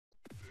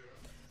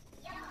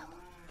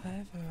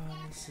everyone,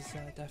 this is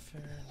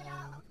Deathrune,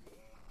 and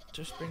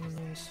just bringing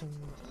you some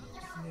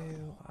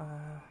new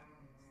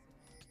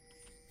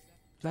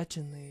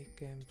Legend League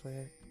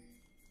gameplay.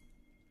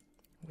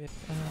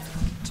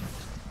 And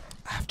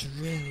I have to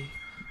really,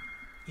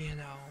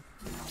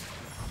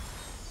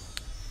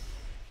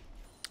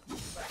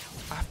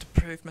 I have to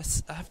prove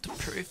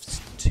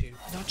to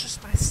not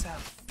just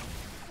myself,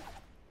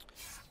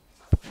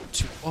 but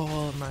to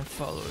all of my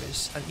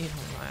followers and even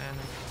my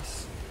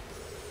enemies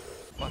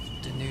what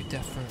the new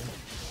Deathrune,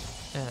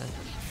 and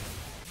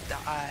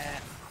that I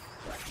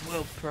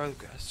will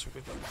progress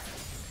with,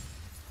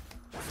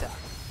 that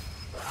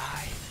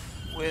I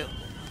will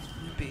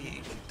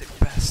be the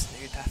best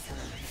new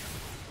Deathrune.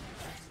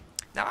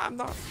 Now I'm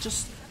not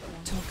just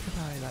talking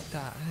about it like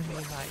that, I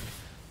mean like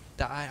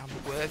that I am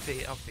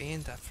worthy of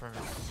being Deathrune.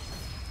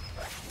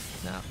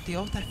 Now the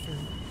old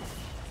Deathrune,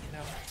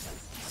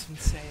 some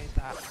say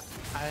that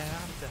I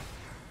am the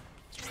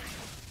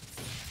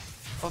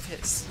of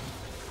his,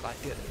 like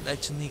the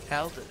Legend League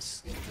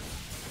elders,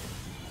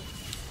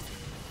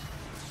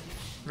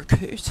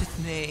 recruited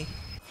me,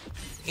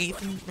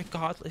 even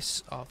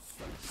regardless of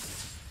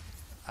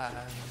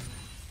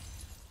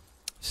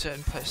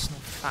certain personal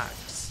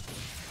facts.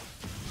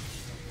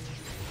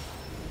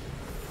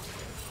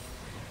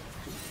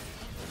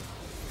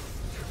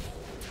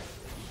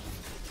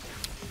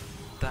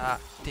 That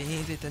they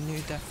needed a new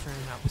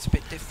Deathrune that was a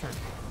bit different.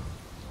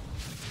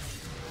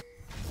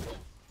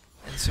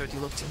 And so they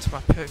looked into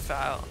my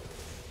profile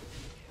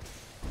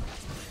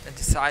and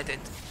decided,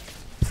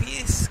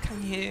 please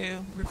can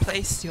you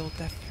replace the old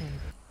Deathrune?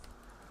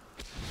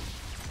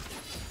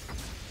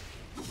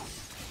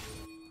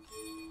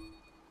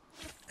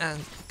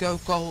 And go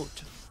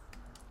gold.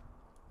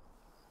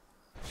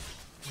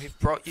 We've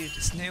brought you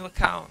this new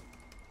account.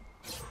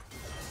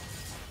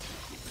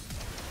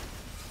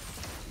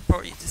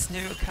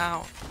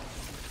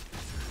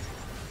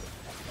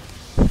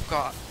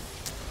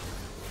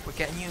 We're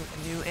getting you a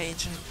new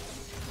agent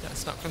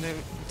that's not going to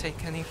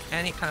take any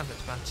kind of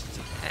advantage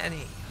of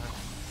any,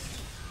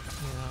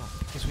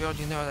 because we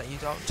already know that you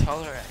don't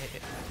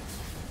tolerate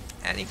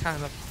any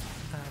kind of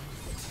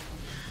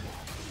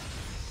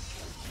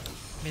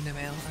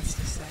minimal, as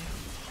they say,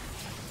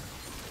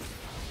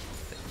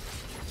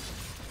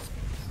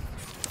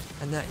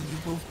 and that you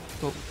will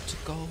go to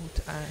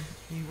gold and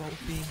you will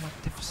be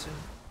magnificent,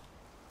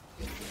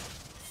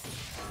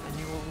 and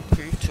you will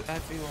prove to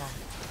everyone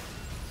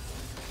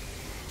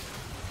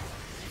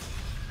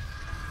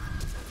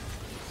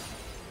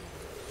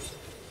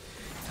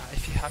that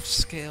if you have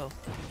skill,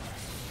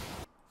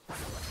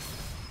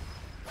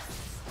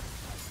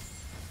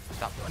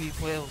 that we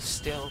will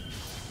still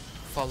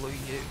follow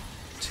you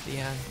to the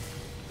end.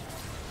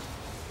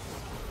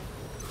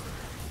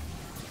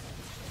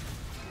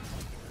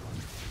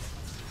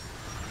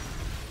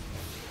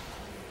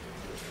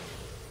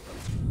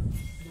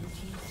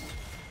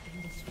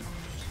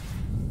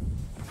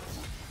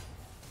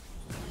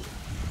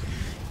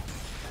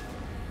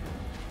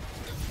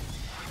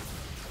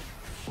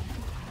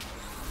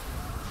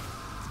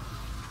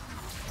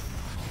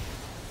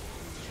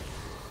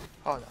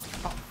 Hold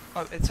on.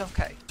 Oh, it's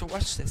okay. To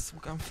watch this, we're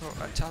going for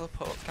a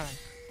teleport gang.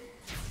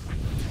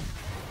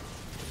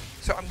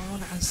 So I'm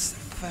going as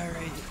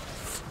very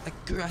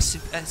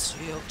aggressive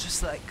Ezreal,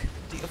 just like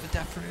the other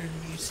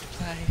Deathrune used to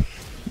play,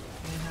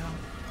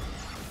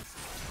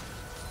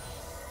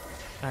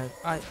 And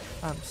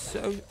I'm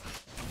so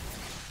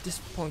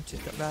disappointed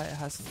that Riot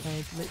hasn't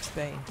made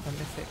Lichbane a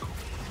mythic.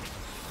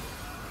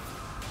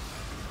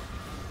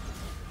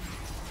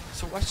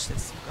 So watch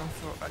this, we're going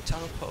for a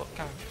teleport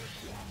gang.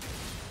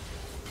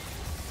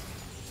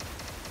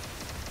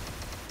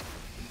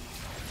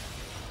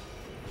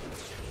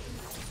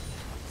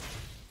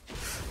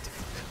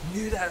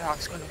 Knew that I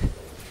was gonna.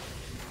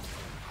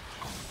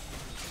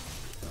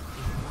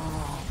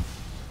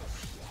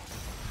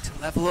 To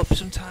level up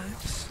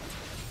sometimes,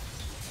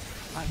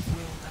 I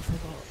will level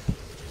up,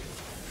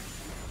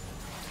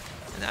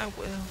 and I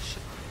will.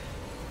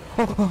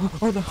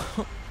 Oh no!